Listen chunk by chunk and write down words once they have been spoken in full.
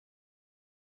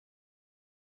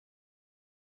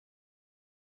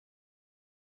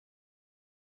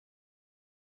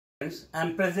students, I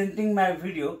am presenting my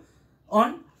video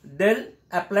on del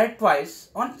applied twice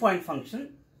on point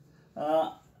function.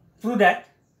 Through that,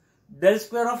 del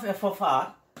square of f of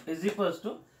r is equals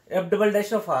to f double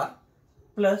dash of r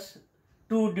plus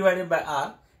 2 divided by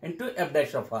r into f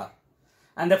dash of r.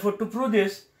 And therefore, to prove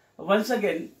this, once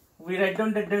again, we write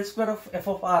down the del square of f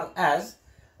of r as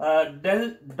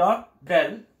del dot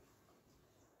del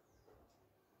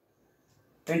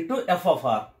into f of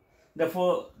r.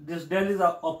 Therefore, this del is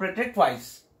operated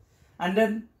twice. And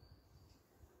then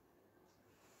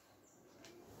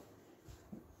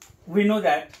we know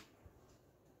that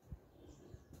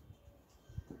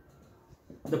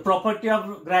the property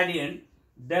of gradient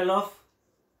del of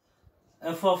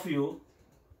f of u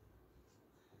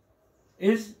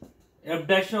is f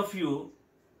dash of u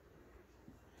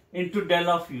into del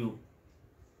of u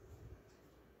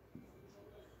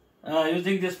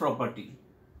using this property.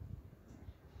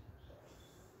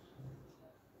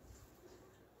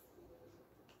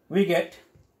 We get,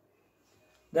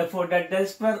 therefore, that del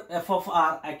square f of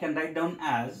r I can write down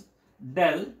as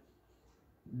del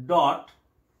dot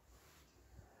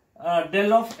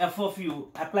del of f of u.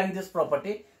 Applying this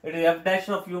property, it is f dash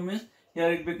of u, means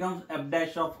here it becomes f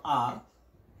dash of r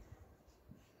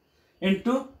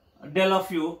into del of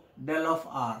u, del of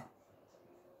r.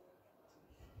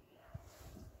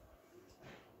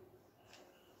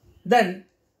 Then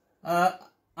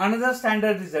another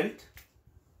standard result,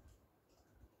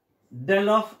 del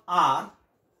of r,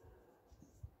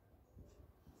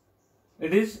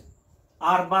 it is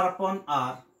r bar upon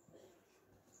r.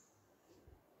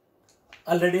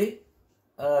 Already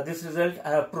this result I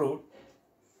have proved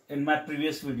in my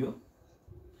previous video,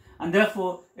 and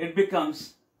therefore it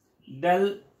becomes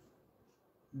del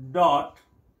dot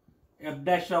f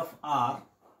dash of r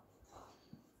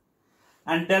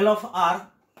and del of r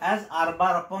as r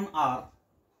bar upon r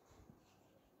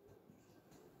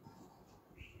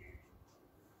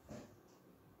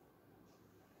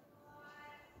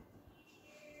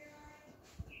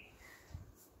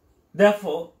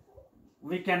Therefore,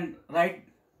 we can write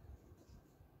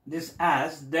this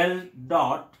as del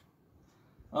dot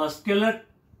scalar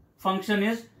function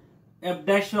is f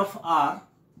dash of r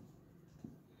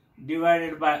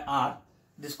divided by r.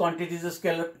 This quantity is a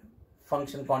scalar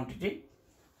function quantity,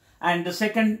 and the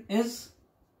second is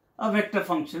a vector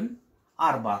function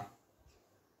r bar.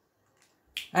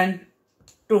 And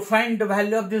to find the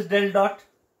value of this del dot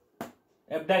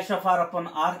f dash of r upon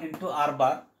r into r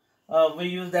bar, we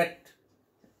use that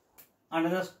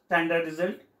another standard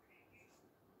result.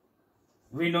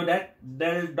 We know that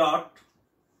del dot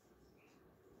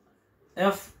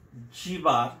f g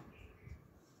bar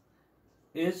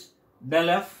is del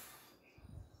f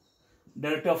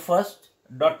derivative of first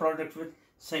dot product with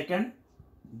second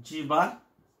g bar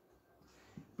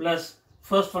plus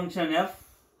first function f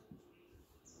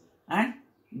and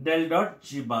del dot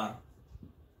g bar.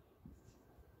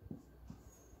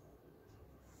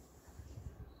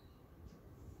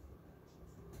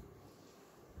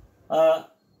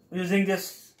 Using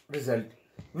this result,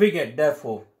 we get,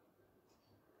 therefore,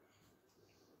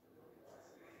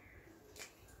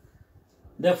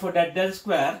 that del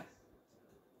square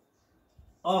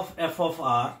of f of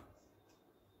r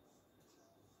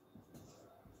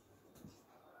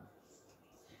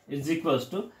is equals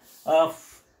to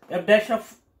f dash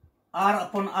of r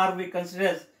upon r we consider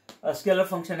as a scalar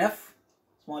function f,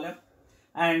 small f,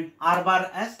 and r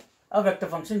bar as a vector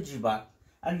function g bar.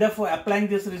 And therefore, applying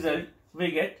this result,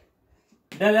 we get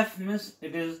del f means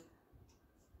it is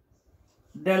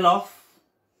del of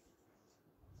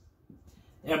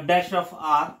f dash of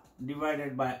r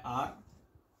divided by r,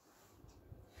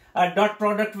 a dot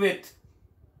product with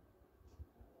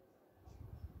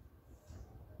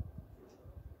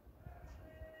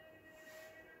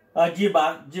g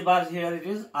bar. G bar here it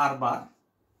is r bar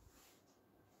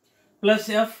plus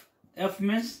f. F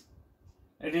means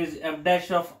it is f dash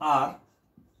of r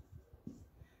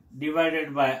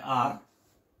divided by r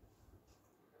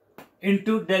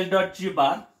into del dot g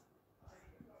bar,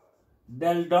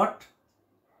 del dot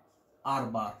r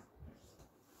bar.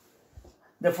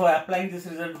 Therefore, applying this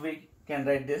result, we can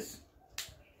write this.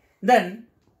 Then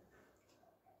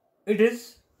it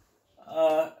is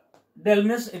del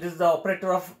means it is the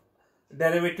operator of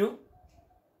derivative.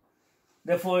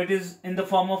 Therefore, it is in the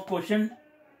form of quotient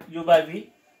u by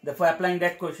v. Therefore, applying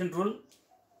that quotient rule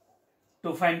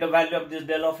to find the value of this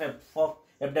del of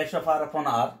f dash of r upon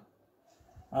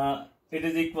r, it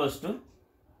is equals to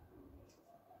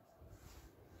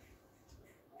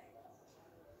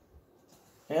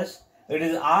yes, it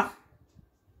is r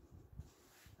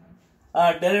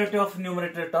derivative of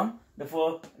numerator term.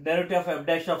 Therefore, derivative of f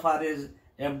dash of r is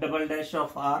f double dash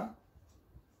of r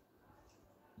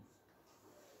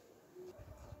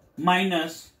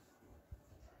minus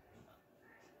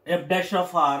f dash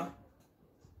of r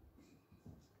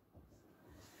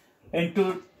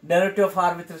into derivative of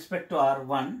r with respect to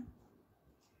r1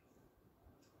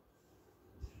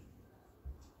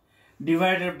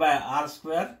 divided by r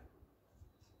square.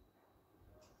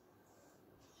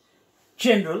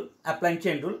 Chain rule, applying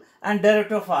chain rule, and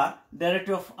derivative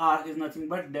of r is nothing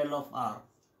but del of r.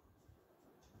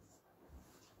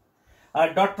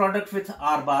 Dot product with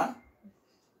r bar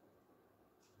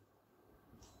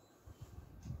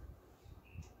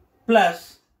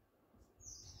plus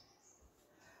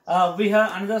we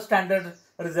have another standard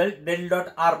result, del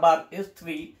dot r bar is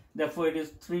 3, therefore it is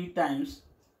 3 times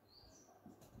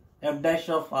f dash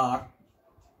of r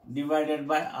divided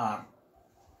by r.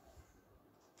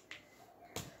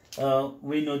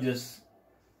 We know this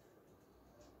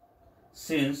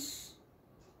since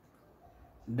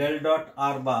del dot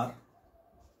r bar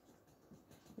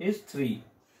is 3.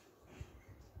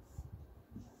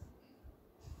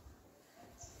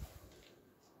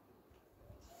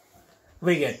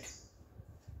 We get,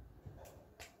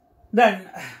 then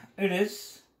it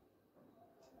is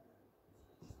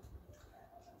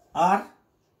r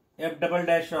f double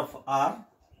dash of r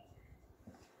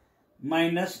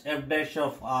minus f dash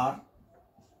of r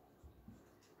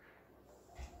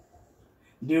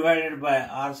divided by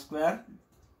r square.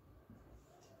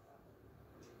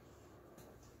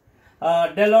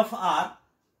 Del of r,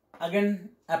 again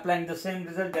applying the same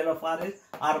result, del of r is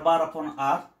r bar upon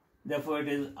r, therefore it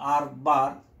is r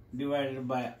bar divided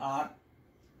by r,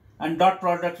 and dot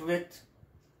product with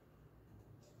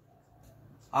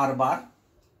r bar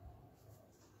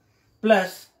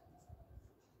plus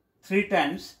 3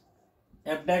 times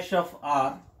f dash of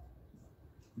r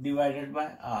divided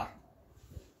by r.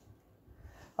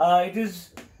 It is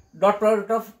dot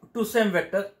product of two same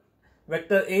vector,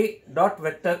 vector a dot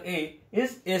vector a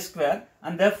is a square,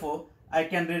 and therefore I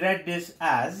can rewrite this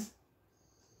as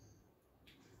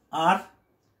r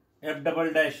f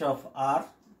double dash of r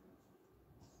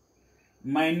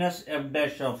minus f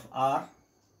dash of r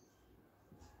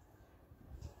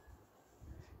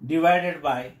divided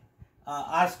by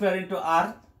r square into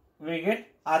r, we get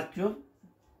r cube,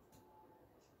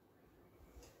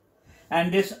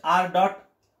 and this r dot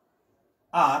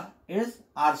r is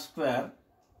r square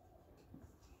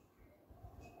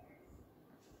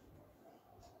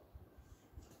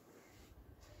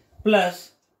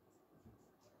plus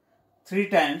 3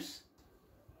 times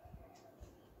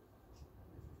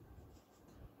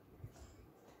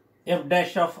f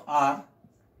dash of r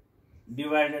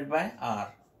divided by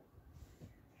r.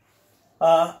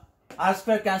 R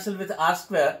square cancel with r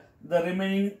square, the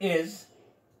remaining is,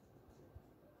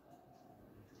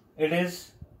 it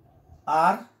is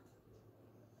r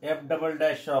f double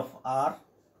dash of r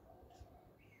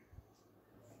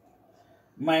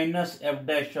minus f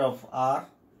dash of r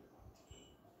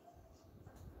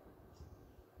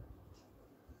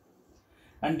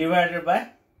and divided by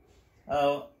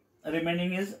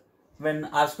remaining is, when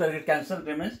r square get cancelled,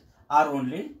 remains r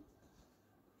only,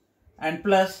 and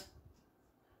plus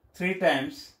 3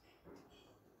 times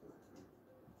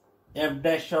f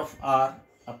dash of r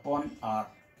upon r,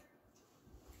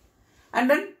 and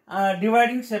then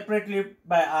dividing separately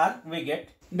by r we get,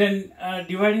 then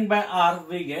dividing by r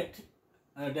we get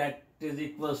that is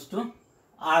equals to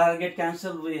r get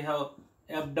cancelled, we have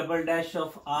f double dash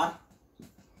of r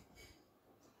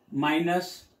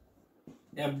minus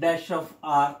f dash of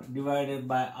r divided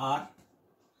by r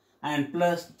and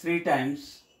plus 3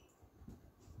 times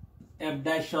f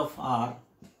dash of r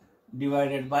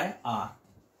divided by r,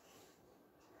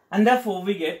 and therefore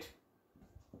we get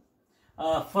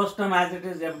first term as it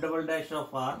is f double dash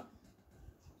of r,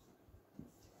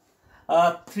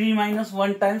 3 minus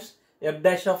 1 times f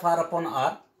dash of r upon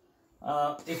r.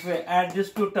 If we add these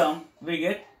two terms, we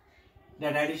get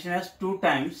that addition as 2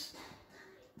 times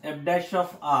f dash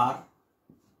of r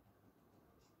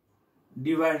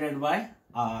divided by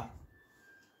r,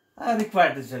 a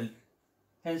required result,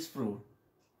 hence proved.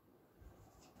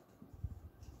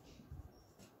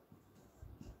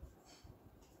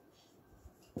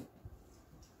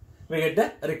 We get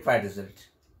the required result.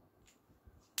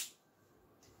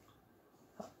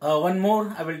 One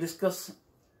more I will discuss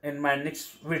in my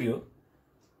next video.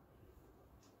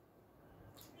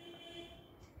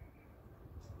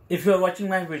 If you are watching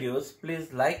my videos,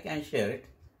 please like and share it,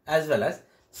 as well as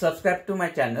subscribe to my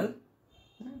channel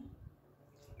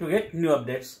to get new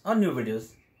updates or new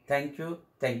videos. Thank you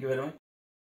very much.